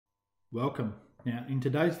Welcome. Now in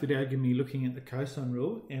today's video I'm going to be looking at the cosine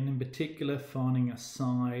rule and in particular finding a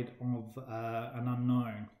side of an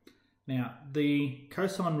unknown. Now the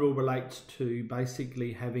cosine rule relates to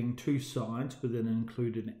basically having two sides with an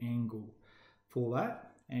included angle for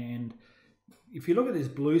that, and if you look at this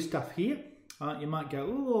blue stuff here, you might go,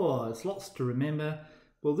 oh, there's lots to remember.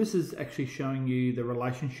 Well, this is actually showing you the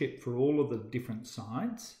relationship for all of the different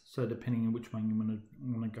sides, so depending on which one you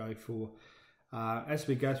want to go for. As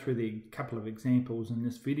we go through the couple of examples in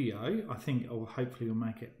this video, I think hopefully will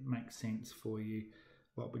make sense for you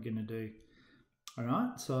what we're going to do. All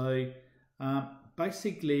right, so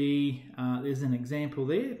basically there's an example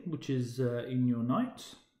there which is in your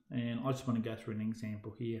notes, and I just want to go through an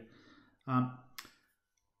example here.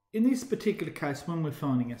 In this particular case, when we're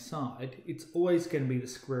finding a side, it's always going to be the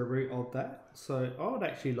square root of that. So I would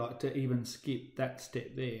actually like to even skip that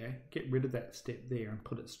step there, get rid of that step there and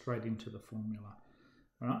put it straight into the formula.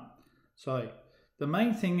 All right. So the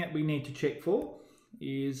main thing that we need to check for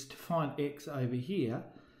is to find x over here,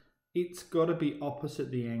 it's got to be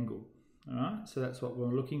opposite the angle. All right. So that's what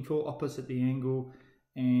we're looking for, opposite the angle,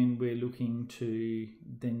 and we're looking to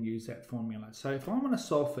then use that formula. So if I want to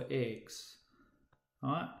solve for x,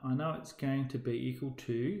 alright, I know it's going to be equal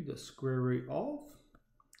to the square root of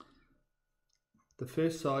the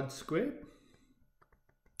first side squared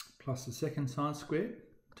plus the second side squared.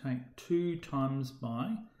 Take 2 times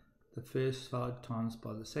by the first side times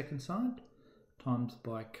by the second side times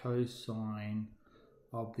by cosine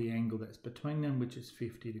of the angle that's between them, which is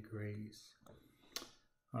 50 degrees.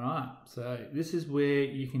 Alright, so this is where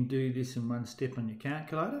you can do this in one step on your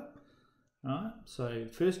calculator. Alright, so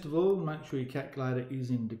first of all, make sure your calculator is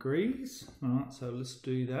in degrees. Alright, so let's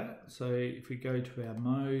do that. So if we go to our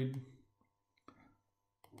mode,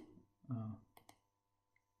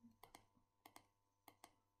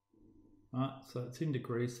 alright, so it's in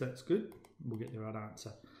degrees, so that's good. We'll get the right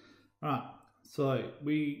answer. Alright, so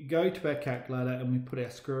we go to our calculator and we put our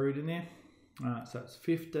square root in there. Alright, so it's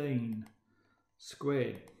 15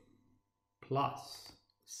 squared plus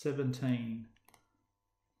 17.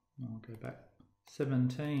 I'll go back.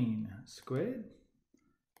 17 squared.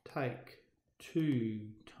 Take 2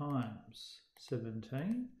 times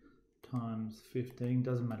 17 times 15,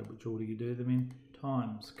 doesn't matter which order you do them in,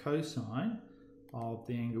 times cosine of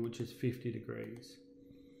the angle, which is 50 degrees.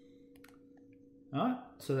 Alright,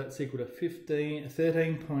 so that's equal to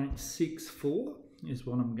 13.64 is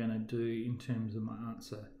what I'm going to do in terms of my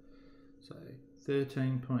answer. So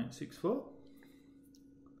 13.64.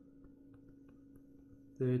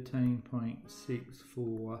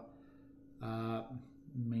 13.64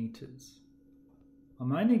 meters.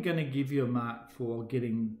 I'm only going to give you a mark for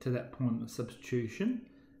getting to that point of substitution,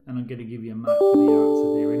 and I'm going to give you a mark for the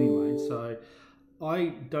answer there anyway. So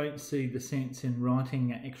I don't see the sense in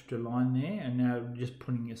writing an extra line there and now just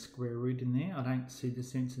putting a square root in there. I don't see the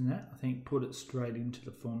sense in that. I think put it straight into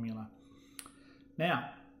the formula.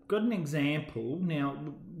 Now, got an example. Now,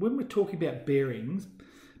 when we're talking about bearings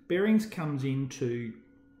comes into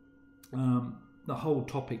the whole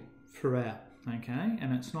topic throughout, okay?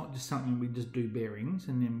 And it's not just something we just do bearings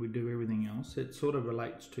and then we do everything else. It sort of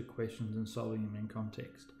relates to questions and solving them in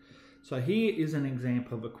context. So here is an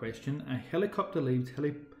example of a question. A helicopter leaves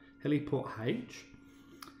heliport H.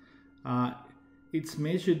 Its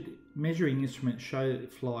measuring instruments show that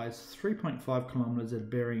it flies 3.5 kilometres at a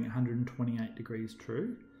bearing 128 degrees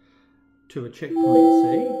true to a checkpoint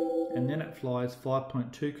C, and then it flies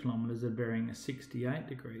 5.2 kilometres at a bearing of 68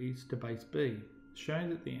 degrees to base B. Show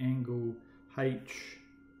that the angle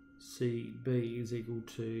HCB is equal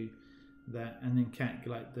to that, and then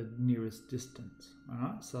calculate the nearest distance.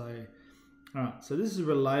 Alright, so this is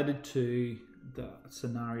related to the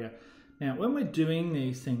scenario. Now, when we're doing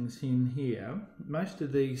these things in here, most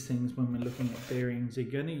of these things when we're looking at bearings are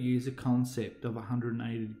going to use a concept of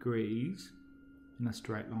 180 degrees in a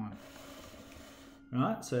straight line.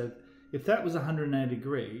 Right, so if that was 180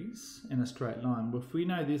 degrees in a straight line, well, if we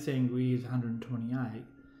know this angle here is 128,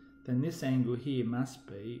 then this angle here must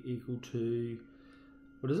be equal to,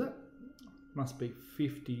 what is it? Must be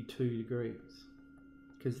 52 degrees.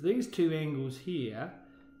 Because these two angles here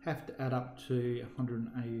have to add up to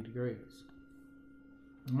 180 degrees.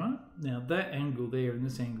 Alright, now that angle there and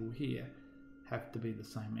this angle here have to be the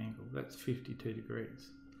same angle. That's 52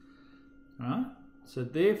 degrees. Alright? So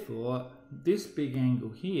therefore, this big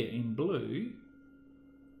angle here in blue,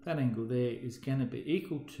 that angle there is going to be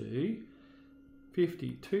equal to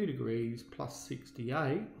 52 degrees plus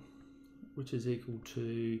 68, which is equal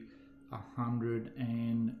to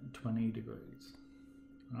 120 degrees.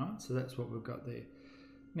 All right, so that's what we've got there.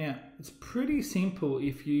 Now, it's pretty simple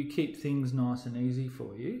if you keep things nice and easy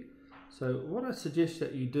for you. So what I suggest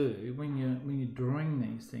that you do when you're drawing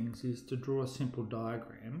these things is to draw a simple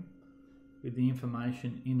diagram with the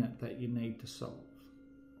information in it that you need to solve.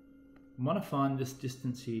 I want to find this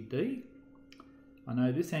distance here, D. I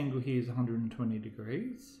know this angle here is 120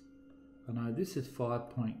 degrees. I know this is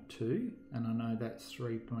 5.2, and I know that's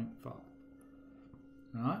 3.5.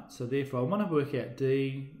 Alright, so therefore I want to work out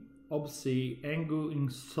D. Obviously, angle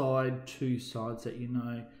inside two sides that you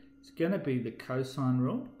know is going to be the cosine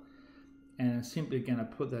rule, and I'm simply going to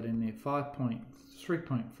put that in there,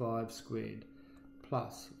 3.5 squared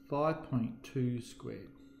plus 5.2 squared.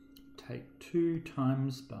 Take 2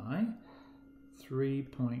 times by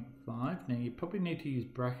 3.5. Now you probably need to use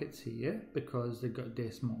brackets here because they've got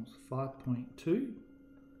decimals. 5.2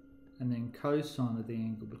 and then cosine of the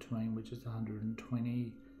angle between, which is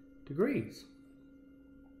 120 degrees.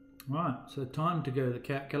 Right, so time to go to the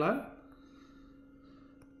calculator.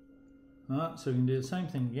 Alright, so we can do the same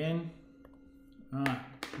thing again. Alright,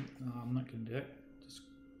 I'm not going to do it, just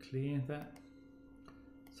clear that.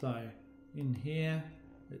 So in here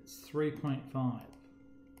it's 3.5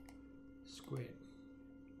 squared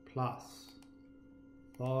plus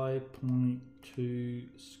 5.2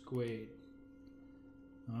 squared.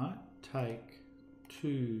 Alright, take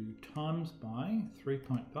 2 times by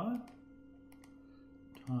 3.5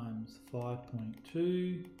 times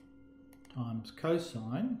 5.2 times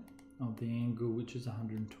cosine of the angle, which is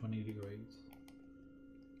 120 degrees.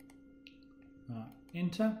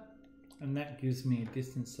 Enter, and that gives me a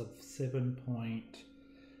distance of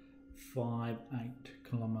 7.58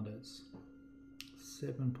 kilometres.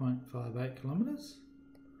 7.58 kilometres.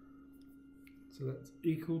 So that's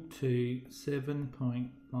equal to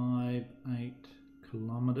 7.58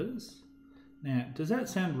 kilometres. Now, does that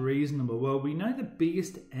sound reasonable? Well, we know the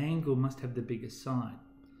biggest angle must have the biggest side.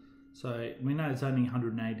 So we know it's only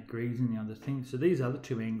 180 degrees in the other thing. So these other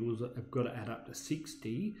two angles have got to add up to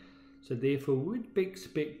 60. So therefore, we'd be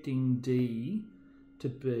expecting D to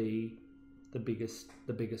be the biggest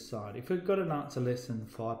side. If we've got an answer less than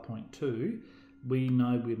 5.2, we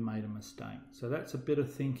know we've made a mistake. So that's a bit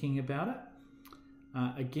of thinking about it.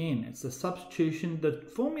 Again, it's a substitution. The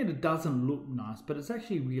formula doesn't look nice, but it's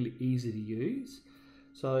actually really easy to use.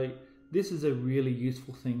 So this is a really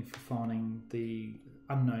useful thing for finding the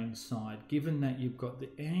unknown side, given that you've got the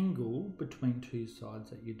angle between two sides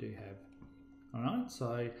that you do have. All right,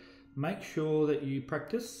 so make sure that you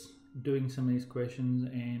practice doing some of these questions,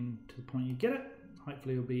 and to the point you get it,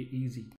 hopefully it'll be easy.